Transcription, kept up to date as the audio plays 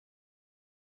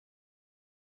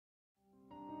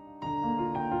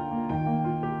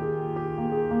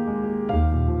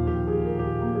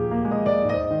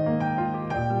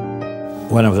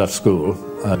When I was at school,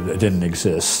 it didn't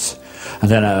exist. And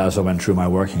then as I went through my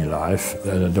working life,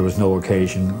 there was no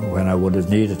occasion when I would have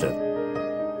needed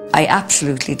it. I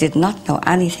absolutely did not know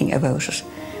anything about it,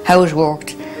 how it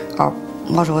worked, or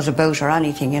what it was about or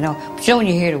anything, you know. But you know, when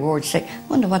you hear the words, you say, I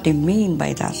wonder what they mean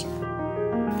by that.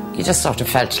 You just sort of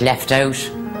felt left out,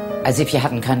 as if you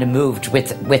hadn't kind of moved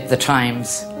with the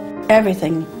times.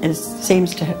 Everything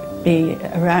seems to be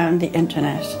around the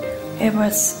internet. It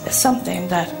was something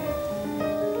that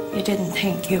you didn't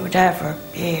think you would ever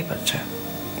be able to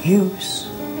use.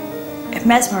 It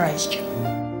mesmerised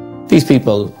you. These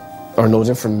people are no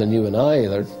different than you and I.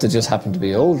 They just happen to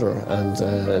be older, and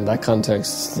in that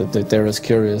context, they're as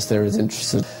curious, they're as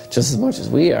interested just as much as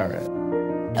we are.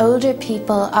 Older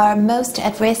people are most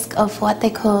at risk of what they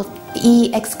call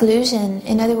e-exclusion.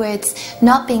 In other words,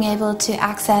 not being able to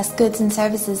access goods and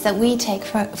services that we take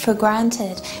for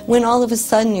granted. When all of a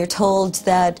sudden you're told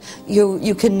that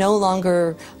you can no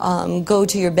longer go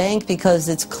to your bank because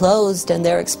it's closed and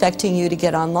they're expecting you to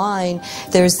get online,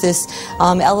 there's this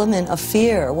element of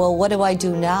fear. Well, what do I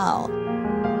do now?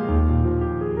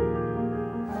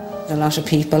 A lot of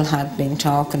people had been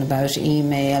talking about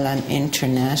email and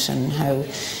internet and how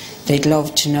they'd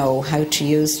love to know how to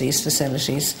use these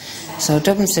facilities. So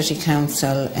Dublin City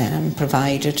Council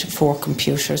provided 4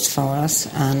 computers for us,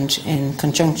 and in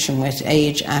conjunction with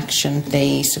Age Action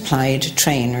they supplied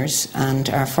trainers, and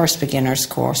our first beginners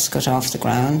course got off the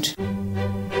ground.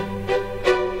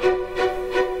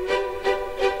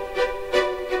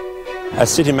 As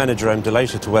City Manager, I'm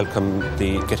delighted to welcome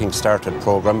the Getting Started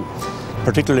programme,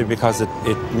 particularly because it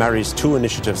marries 2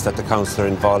 initiatives that the Council are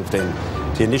involved in.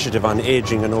 The initiative on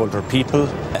ageing and older people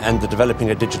and the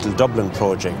Developing a Digital Dublin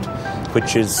project,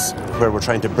 which is where we're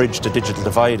trying to bridge the digital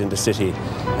divide in the city.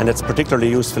 And it's particularly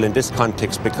useful in this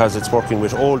context because it's working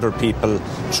with older people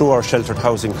through our sheltered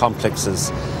housing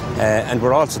complexes. And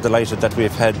we're also delighted that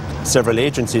we've had several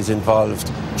agencies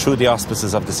involved through the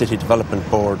auspices of the City Development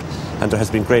Board, and there has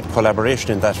been great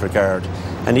collaboration in that regard.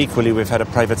 And equally, we've had a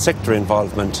private sector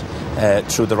involvement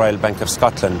through the Royal Bank of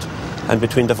Scotland. And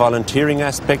between the volunteering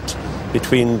aspect,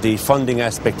 between the funding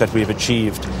aspect that we've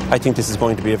achieved, I think this is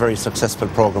going to be a very successful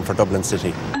programme for Dublin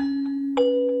City.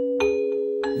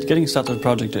 The Getting Started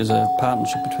project is a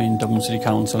partnership between Dublin City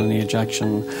Council and Age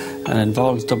Action, and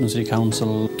involves Dublin City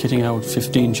Council kitting out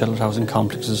 15 sheltered housing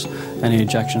complexes and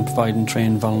Age Action providing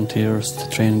trained volunteers to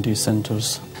train in these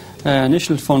centres.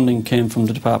 Initial funding came from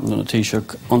the Department of the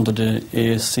Taoiseach under the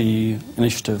ASC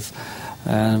initiative.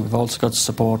 We've also got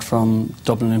support from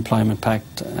Dublin Employment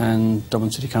Pact, and Dublin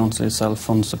City Council itself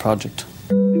funds the project.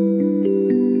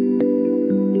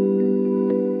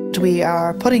 We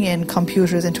are putting in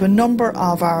computers into a number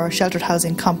of our sheltered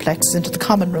housing complexes, into the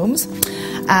common rooms,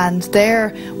 and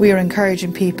there we are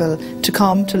encouraging people to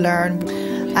come to learn,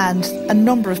 and a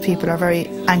number of people are very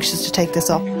anxious to take this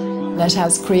up. It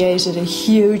has created a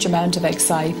huge amount of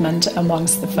excitement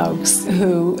amongst the folks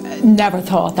who never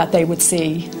thought that they would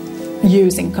see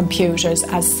using computers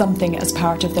as something as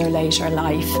part of their later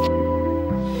life.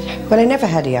 Well, I never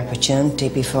had the opportunity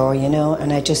before, you know,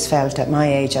 and I just felt at my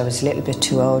age I was a little bit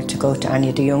too old to go to any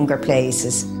of the younger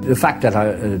places. The fact that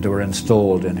they were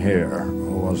installed in here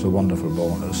was a wonderful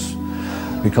bonus,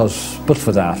 because but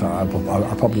for that I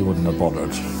probably wouldn't have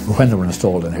bothered. When they were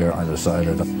installed in here, I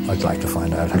decided I'd like to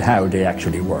find out how they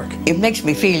actually work. It makes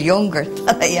me feel younger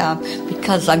than I am,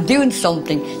 because I'm doing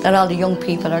something that all the young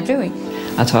people are doing.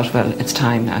 I thought, well, it's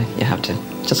time now, you have to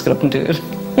just get up and do it.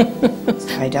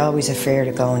 I'd always a fear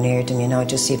of going near them, you know,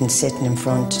 just even sitting in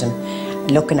front of them,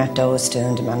 looking at those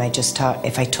doing them, and I just thought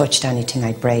if I touched anything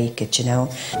I'd break it, you know.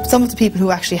 Some of the people who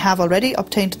actually have already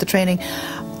obtained the training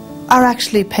are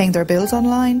actually paying their bills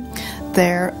online,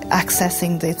 they're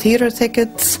accessing the theatre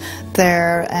tickets,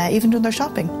 they're even doing their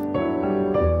shopping.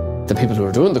 The people who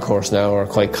are doing the course now are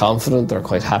quite confident, they're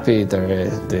quite happy,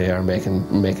 they are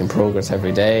making progress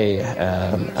every day,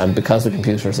 and because the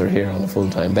computers are here on a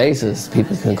full-time basis,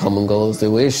 people can come and go as they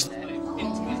wish.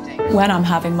 When I'm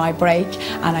having my break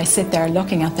and I sit there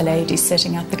looking at the ladies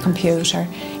sitting at the computer,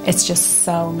 it's just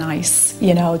so nice,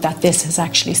 you know, that this has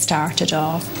actually started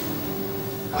off.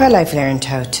 Well, I've learned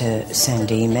how to send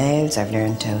emails, I've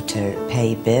learned how to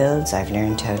pay bills, I've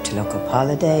learned how to look up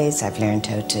holidays, I've learned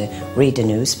how to read the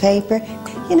newspaper.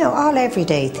 You know, all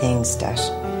everyday things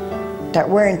that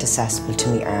weren't accessible to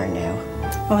me are now.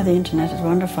 Oh, the internet is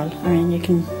wonderful. I mean, you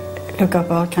can look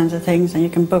up all kinds of things, and you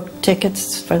can book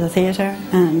tickets for the theatre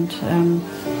and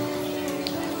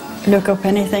look up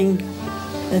anything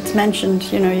that's mentioned.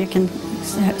 You know, you can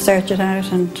search it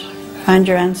out and find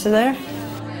your answer there.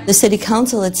 The City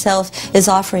Council itself is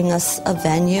offering us a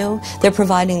venue. They're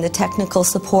providing the technical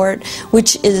support,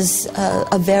 which is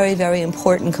a very, very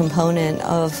important component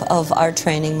of our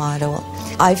training model.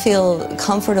 I feel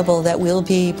comfortable that we'll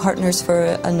be partners for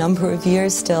a number of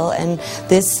years still, and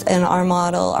our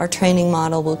model, our training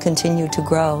model, will continue to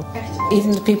grow.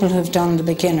 Even the people who have done the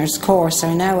beginner's course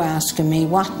are now asking me,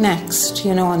 what next?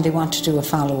 You know, and they want to do a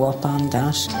follow-up on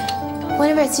that. One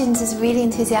of our students is really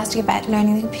enthusiastic about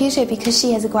learning the computer because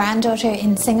she has a granddaughter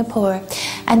in Singapore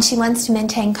and she wants to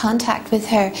maintain contact with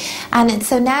her. And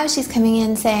so now she's coming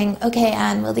in saying, okay,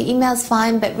 Anne, well, the email's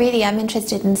fine, but really I'm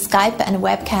interested in Skype and a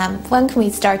webcam. When can we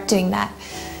start doing that?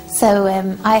 So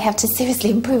I have to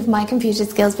seriously improve my computer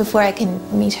skills before I can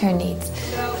meet her needs.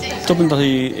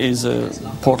 Dublin.ie is a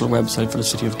portal website for the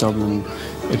City of Dublin.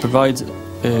 It provides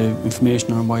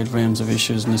information on a wide range of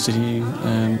issues in the city,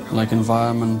 like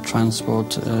environment,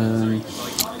 transport,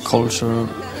 culture,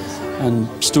 and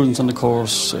students on the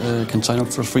course can sign up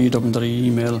for a free Dublin.ie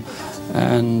email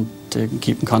and they can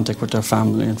keep in contact with their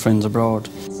family and friends abroad.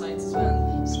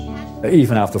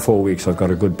 Even after 4 weeks, I've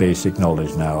got a good basic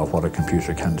knowledge now of what a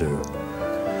computer can do.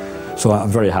 So I'm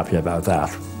very happy about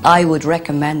that. I would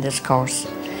recommend this course,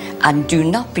 and do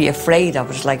not be afraid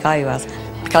of it like I was,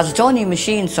 because it's only a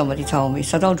machine, somebody told me,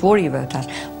 so don't worry about that.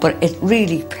 But it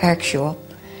really perks you up.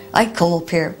 I come up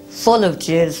here full of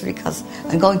jizz because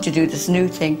I'm going to do this new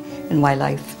thing in my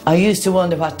life. I used to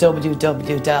wonder what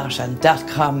www and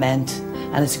 .com meant,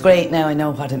 and it's great now I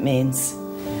know what it means.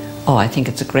 Oh, I think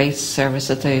it's a great service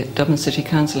that the Dublin City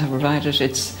Council have provided.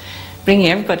 It's bringing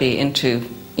everybody into,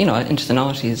 you know, into the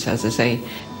noughties, as I say.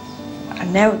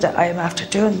 And now that I'm after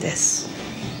doing this,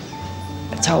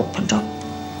 it's opened up,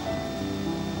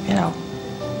 you know,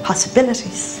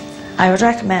 possibilities. I would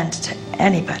recommend to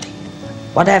anybody,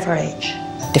 whatever age.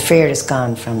 The fear is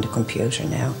gone from the computer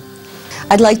now.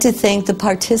 I'd like to thank the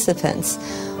participants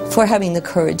for having the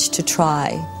courage to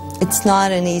try. It's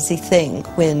not an easy thing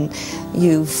when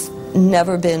you've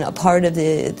never been a part of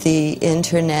the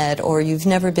internet or you've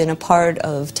never been a part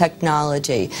of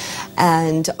technology,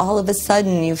 and all of a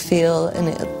sudden you feel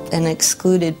an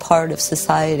excluded part of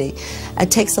society. It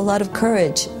takes a lot of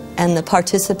courage, and the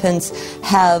participants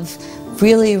have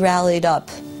really rallied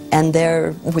up, and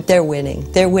they're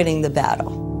winning. They're winning the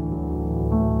battle.